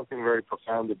there's something very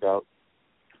profound about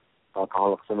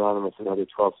Alcoholics Anonymous and other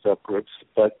 12-step groups,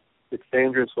 but it's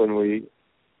dangerous when we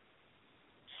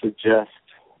suggest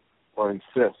or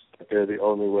insist that they're the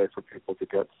only way for people to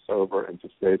get sober and to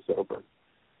stay sober.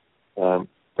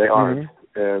 They aren't,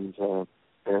 and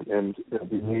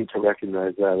we need to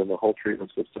recognize that, and the whole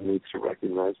treatment system needs to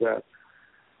recognize that.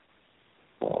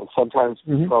 Sometimes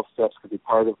 12 steps could be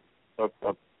part of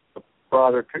a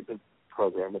broader treatment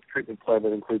program, a treatment plan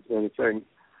that includes many things.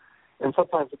 And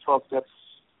sometimes the 12 steps,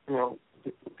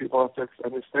 people have to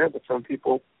understand that some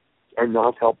people are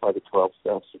not helped by the 12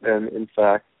 steps, and in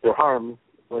fact, they're harmed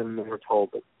when they're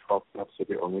told that 12 steps are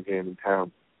the only game in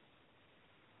town.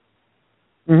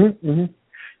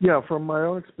 Yeah, from my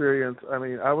own experience, I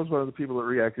mean, I was one of the people that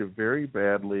reacted very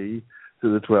badly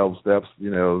to the 12 steps. I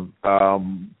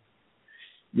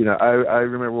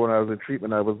remember when I was in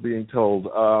treatment, I was being told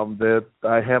that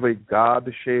I have a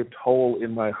God-shaped hole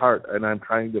in my heart, and I'm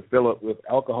trying to fill it with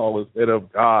alcohol instead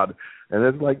of God. And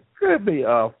it's like, give me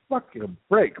a fucking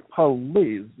break,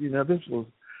 please. This was,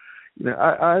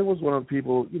 I was one of the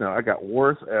people, I got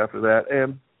worse after that.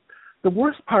 And the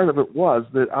worst part of it was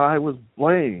that I was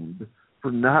blamed for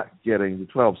not getting the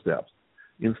 12 steps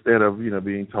instead of,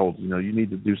 being told, you need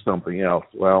to do something else.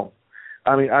 Well,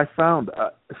 I mean, I found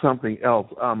something else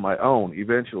on my own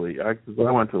eventually. I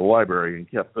went to the library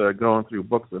and kept going through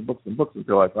books and books and books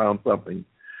until I found something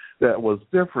that was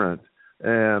different.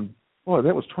 And, boy,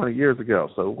 that was 20 years ago,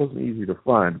 so it wasn't easy to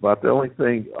find. About the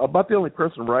only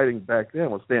person writing back then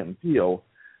was Stanton Peele,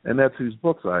 and that's whose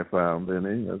books I found. And,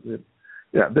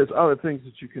 there's other things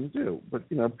that you can do. But,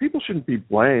 people shouldn't be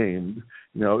blamed.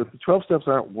 If the 12 steps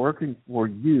aren't working for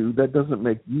you, that doesn't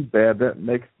make you bad. That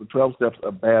makes the 12 steps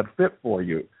a bad fit for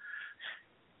you.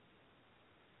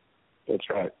 That's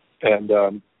right. And,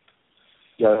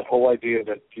 the whole idea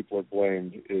that people are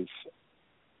blamed is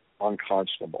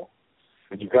unconscionable.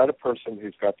 When you've got a person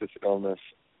who's got this illness,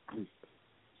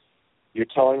 you're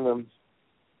telling them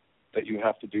that you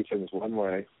have to do things one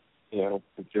way.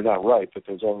 You're not right, that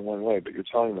there's only one way, but you're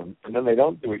telling them. And then they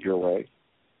don't do it your way.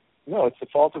 No, it's the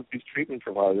fault of these treatment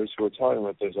providers who are telling them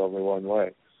that there's only one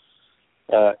way.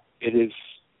 It is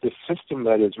the system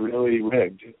that is really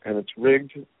rigged, and it's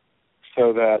rigged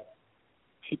so that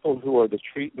people who are the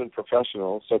treatment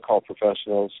professionals, so-called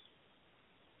professionals,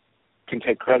 can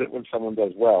take credit when someone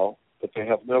does well, but they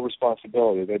have no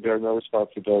responsibility. They bear no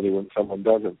responsibility when someone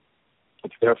doesn't.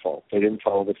 It's their fault. They didn't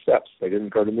follow the steps. They didn't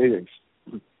go to meetings.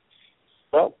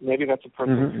 well, maybe that's a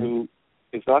person who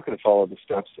is not going to follow the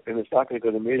steps and is not going to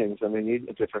go to meetings, and they need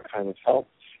a different kind of help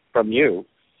from you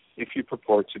if you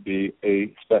purport to be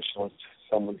a specialist,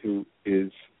 someone who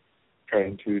is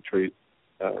trying to treat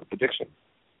addiction.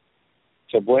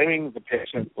 So blaming the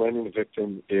patient, blaming the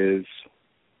victim is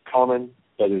common,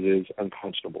 but it is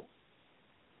unconscionable.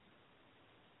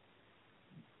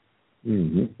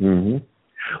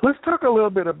 Let's talk a little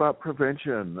bit about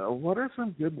prevention. What are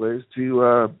some good ways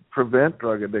to prevent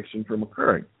drug addiction from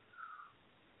occurring?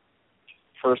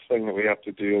 First thing that we have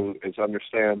to do is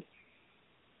understand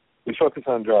we focus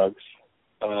on drugs.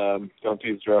 Don't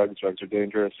use drugs. Drugs are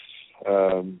dangerous.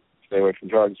 Stay away from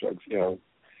drugs.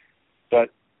 But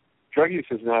drug use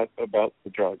is not about the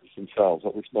drugs themselves,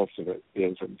 at least most of it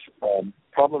isn't.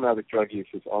 Problematic drug use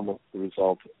is almost the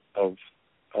result of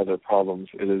other problems.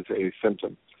 It is a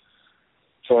symptom.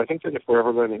 So I think that if we're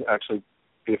ever going to actually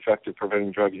be effective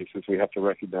preventing drug use, we have to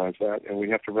recognize that. And we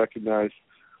have to recognize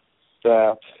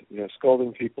that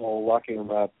scolding people, locking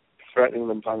them up, threatening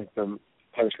them,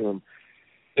 punishing them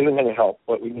isn't going to help.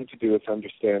 What we need to do is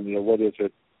understand, what is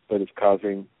it that is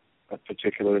causing a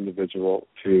particular individual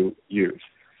to use.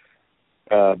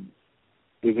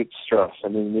 Is it stress? I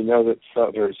mean, we know that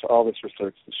there's all this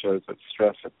research that shows that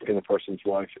stress in a person's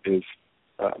life is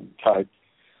tied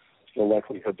to the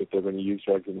likelihood that they're going to use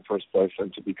drugs in the first place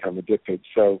and to become addicted.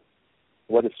 So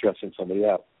what is stressing somebody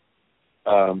out?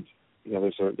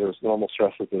 There's normal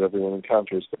stresses that everyone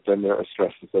encounters, but then there are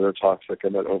stresses that are toxic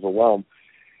and that overwhelm.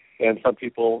 And some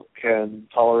people can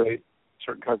tolerate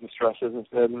certain kinds of stresses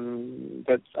and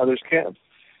that others can't.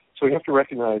 So we have to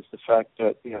recognize the fact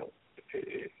that,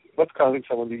 what's causing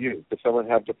someone to use? If someone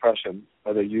have depression,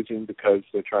 are they using because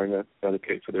they're trying to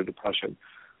medicate for their depression?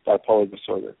 Bipolar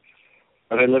disorder.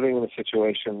 Are they living in a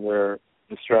situation where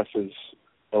the stress is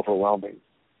overwhelming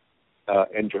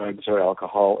and drugs or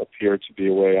alcohol appear to be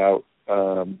a way out,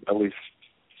 at least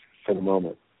for the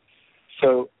moment?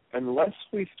 So unless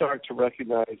we start to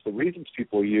recognize the reasons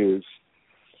people use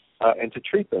and to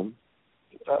treat them,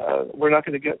 we're not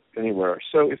going to get anywhere.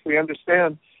 So if we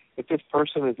understand that this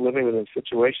person is living in a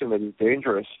situation that is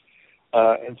dangerous,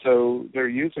 and so they're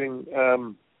using,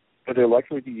 or they're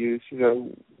likely to use,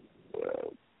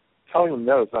 telling them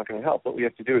no is not going to help. What we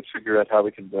have to do is figure out how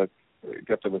we can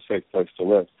get them a safe place to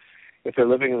live. If they're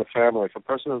living in a family, if a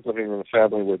person is living in a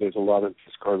family where there's a lot of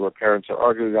discord, where parents are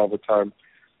arguing all the time,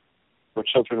 where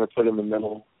children are put in the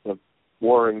middle of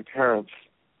warring parents,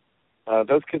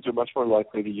 those kids are much more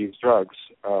likely to use drugs.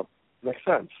 Makes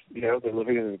sense. They're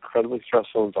living in an incredibly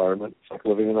stressful environment. It's like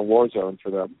living in a war zone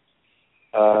for them.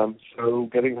 So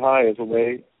getting high is a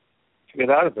way to get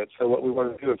out of it. So what we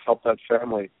want to do is help that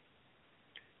family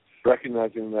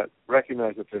recognize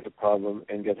that there's a problem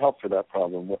and get help for that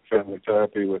problem, with family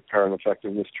therapy, with parent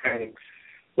effectiveness training,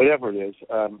 whatever it is.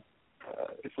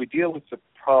 If we deal with the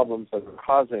problems that are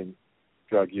causing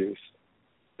drug use,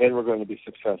 then we're going to be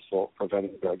successful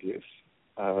preventing drug use.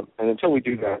 And until we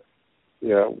do that,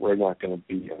 we're not going to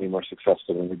be any more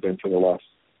successful than we've been for the last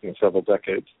several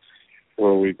decades,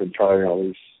 where we've been trying all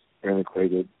these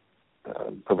antiquated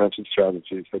prevention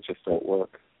strategies that just don't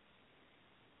work.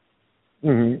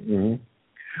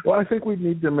 Well, I think we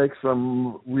need to make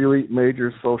some really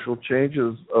major social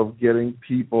changes of getting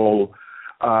people,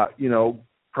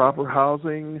 proper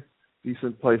housing,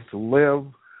 decent place to live,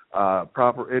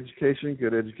 proper education,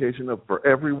 good education for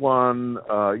everyone,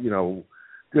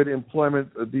 good employment,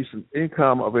 a decent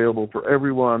income available for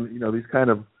everyone, these kind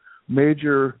of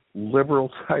major liberal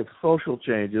type social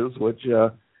changes, which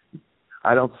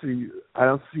I don't see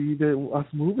us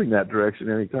moving that direction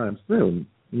anytime soon.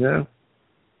 Yeah.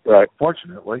 Right.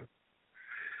 Fortunately.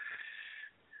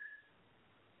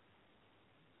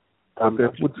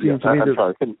 That would seem to me I'm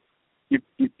sorry.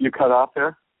 You cut off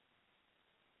there?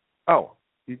 Oh,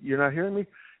 you're not hearing me?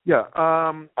 Yeah.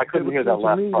 I couldn't hear that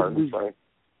last part. I'm sorry.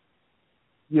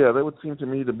 Yeah, that would seem to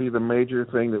me to be the major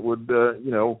thing that would,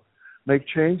 make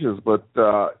changes. But,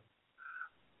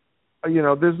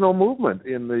 there's no movement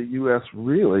in the U.S.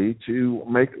 really to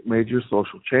make major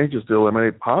social changes to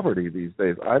eliminate poverty these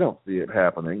days. I don't see it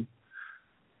happening.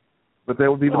 But that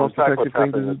would be the most effective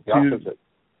thing to do.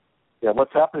 Yeah,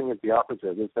 what's happening is the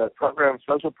opposite, is that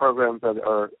social programs that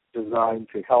are designed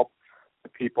to help the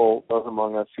people, those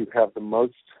among us who have the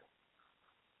most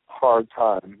hard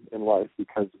time in life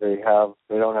because they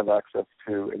don't have access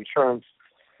to insurance,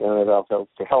 they don't have access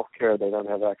to health care, they don't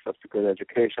have access to good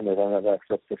education, they don't have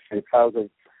access to safe housing.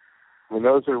 When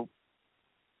those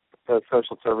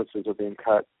social services are being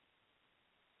cut,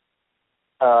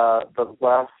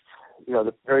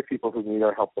 the very people who need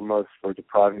our help the most, we're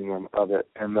depriving them of it,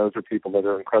 and those are people that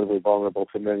are incredibly vulnerable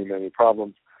to many, many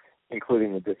problems.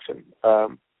 including addiction.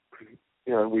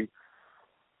 We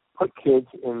put kids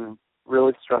in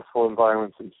really stressful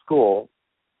environments in school,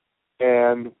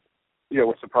 and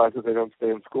we're surprised that they don't stay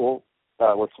in school.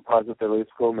 We're surprised that they leave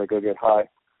school and they go get high.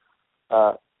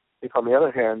 If, on the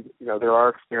other hand, there are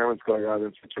experiments going on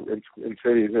in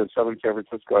cities. There's some in San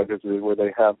Francisco I visited where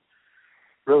they have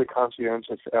really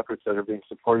conscientious efforts that are being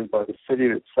supported by the city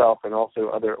itself and also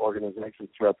other organizations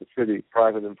throughout the city,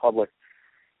 private and public,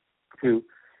 to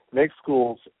make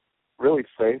schools really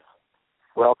safe,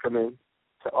 welcoming,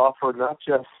 to offer not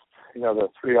just the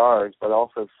 3 R's, but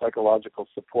also psychological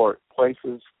support,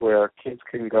 places where kids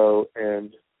can go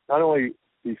and not only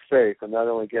be safe and not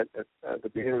only get at the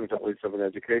beginnings, at least, of an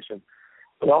education,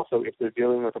 but also if they're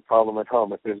dealing with a problem at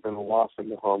home, if there's been a loss in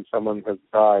the home, someone has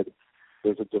died,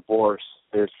 there's a divorce,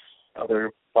 there's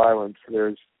other violence,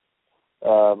 there's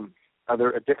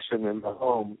other addiction in the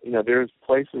home. There's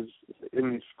places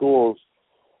in these schools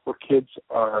where kids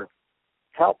are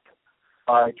helped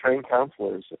by trained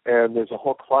counselors, and there's a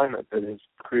whole climate that is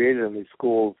created in these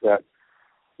schools that,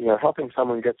 helping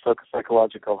someone get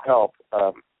psychological help,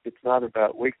 it's not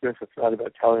about weakness, it's not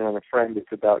about telling on a friend,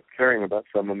 it's about caring about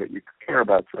someone that you care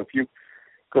about. So if you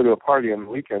go to a party on the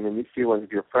weekend and you see one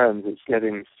of your friends is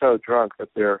getting so drunk that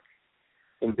they're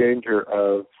in danger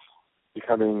of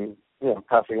becoming,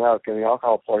 passing out, getting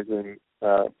alcohol poisoning,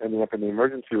 ending up in the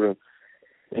emergency room,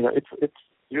 it's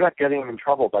you're not getting in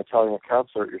trouble by telling a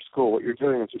counselor at your school. What you're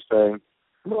doing is you're saying,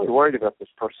 I'm really worried about this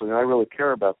person and I really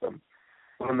care about them.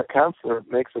 When the counselor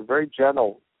makes a very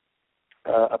gentle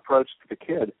approach to the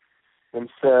kid and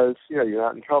says, you're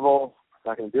not in trouble,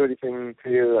 I'm not going to do anything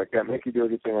to you, I can't make you do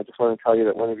anything, I just want to tell you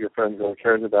that one of your friends really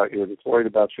cares about you, that's worried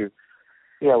about you.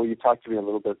 Will you talk to me a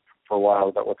little bit for a while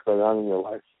about what's going on in your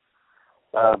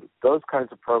life? Those kinds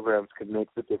of programs can make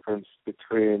the difference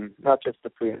between, not just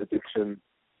between addiction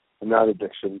and not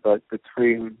addiction, but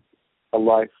between a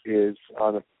life is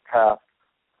on a path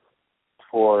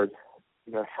toward,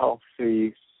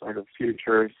 healthy sort of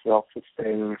future,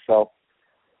 self-sustaining,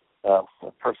 a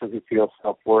person who feels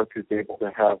self-worth, who's able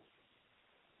to have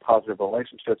positive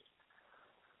relationships,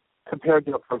 compared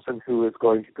to a person who is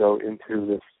going to go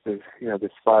into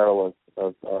this spiral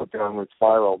of downward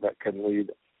spiral that can lead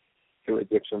to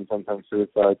addiction, sometimes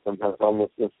suicide, sometimes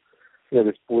homelessness,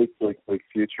 this bleak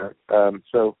future.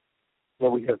 So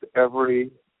we have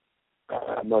every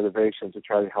motivation to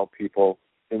try to help people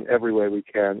in every way we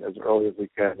can, as early as we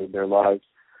can in their lives,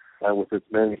 with as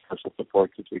many social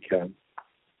supports as we can.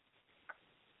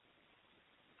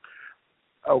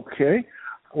 Okay.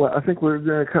 Well, I think we're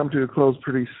going to come to a close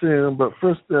pretty soon. But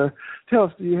first, tell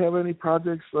us, do you have any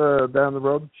projects down the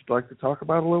road that you'd like to talk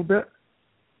about a little bit?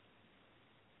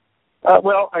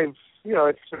 Well,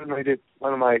 it's certainly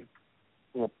one of my,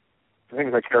 the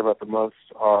things I care about the most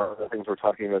are the things we're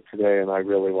talking about today, and I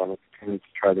really want to continue to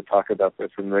try to talk about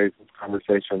this and raise this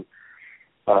conversation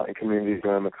in communities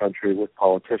around the country with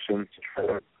politicians to try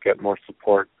to get more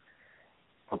support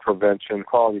for prevention,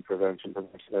 quality prevention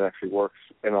that actually works,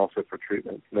 and also for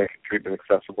treatment, make treatment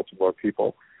accessible to more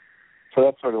people. So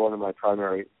that's sort of one of my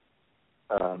primary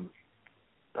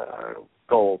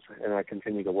goals, and I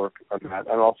continue to work on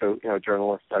that. I'm also, a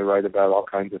journalist. I write about all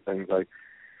kinds of things. I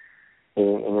did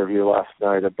an interview last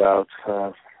night about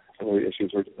some of the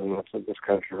issues we're dealing with in this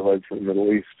country related to the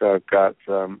Middle East.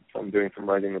 I'm doing some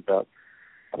writing about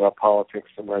politics.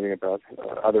 I'm writing about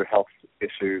other health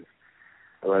issues.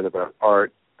 I write about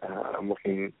art. I'm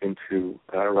looking into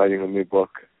writing a new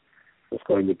book that's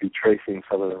going to be tracing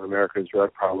some of America's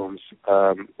drug problems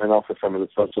and also some of the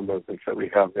social movements that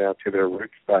we have now to their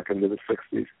roots back into the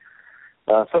 60s.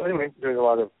 So anyway, doing a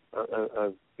lot of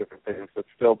different things, but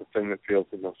still the thing that feels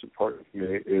the most important to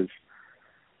me is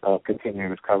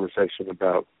continuing this conversation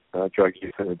about drug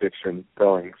use and addiction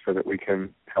going so that we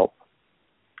can help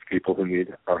people who need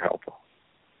our help.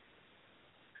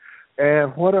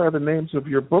 And what are the names of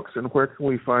your books, and where can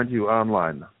we find you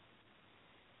online?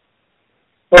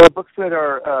 Well, the books that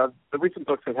are the recent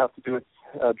books that have to do with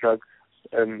drugs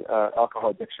and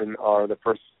alcohol addiction are the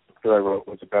first that I wrote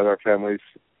was about our family's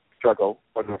struggle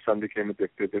when my son became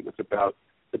addicted. It was about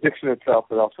addiction itself,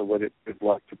 but also what it is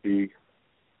like to be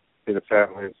in a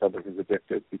family of someone who's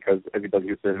addicted, because everybody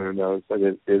who's in there knows that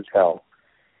it is hell.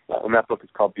 And that book is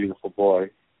called Beautiful Boy.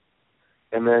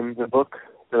 And then the book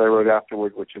that I wrote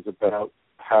afterward, which is about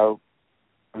how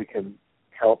we can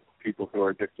help people who are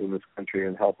addicted in this country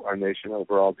and help our nation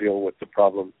overall deal with the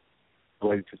problem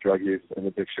related to drug use and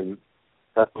addiction.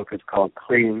 That book is called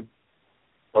Clean,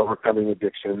 Overcoming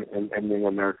Addiction and Ending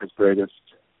America's Greatest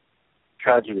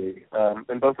Tragedy.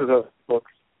 And both of those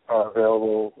books are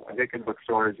available, I think, in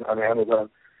bookstores, on Amazon,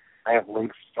 I have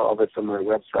links to all this on my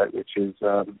website, which is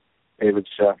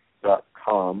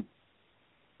davidsheff.com.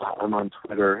 I'm on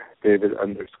Twitter,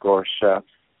 David_Sheff.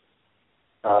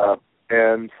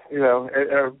 And,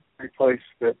 every place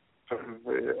that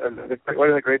one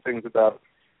of the great things about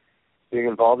being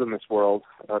involved in this world,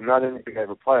 not anything I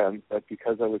ever planned, but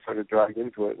because I was sort of dragged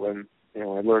into it when, I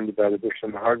learned about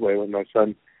addiction the hard way when my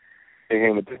son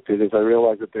became addicted, is I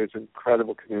realized that there's an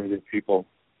incredible community of people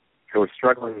who are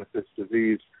struggling with this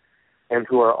disease and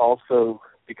who are also,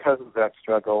 because of that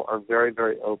struggle, are very,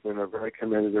 very open, are very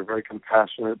committed, are very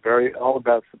compassionate, all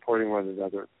about supporting one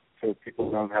another so people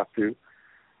don't have to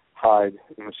hide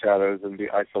in the shadows and be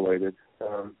isolated,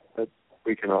 that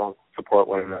we can all support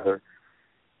one another.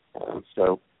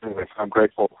 So anyways, I'm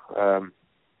grateful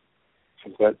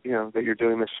that, that you're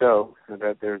doing this show and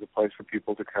that there's a place for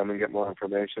people to come and get more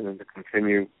information and to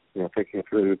continue, thinking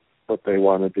through what they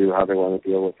want to do, how they want to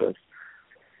deal with this.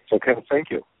 So, Ken,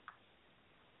 thank you.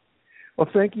 Well,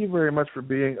 thank you very much for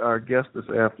being our guest this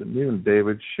afternoon,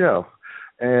 David Sheff.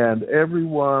 And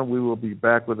everyone, we will be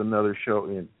back with another show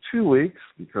in 2 weeks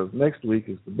because next week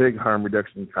is the big harm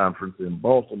reduction conference in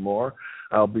Baltimore.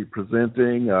 I'll be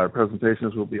presenting. Our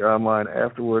presentations will be online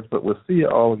afterwards, but we'll see you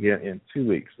all again in 2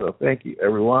 weeks. So thank you,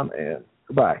 everyone, and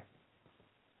goodbye.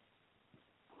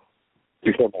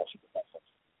 Thank you so much.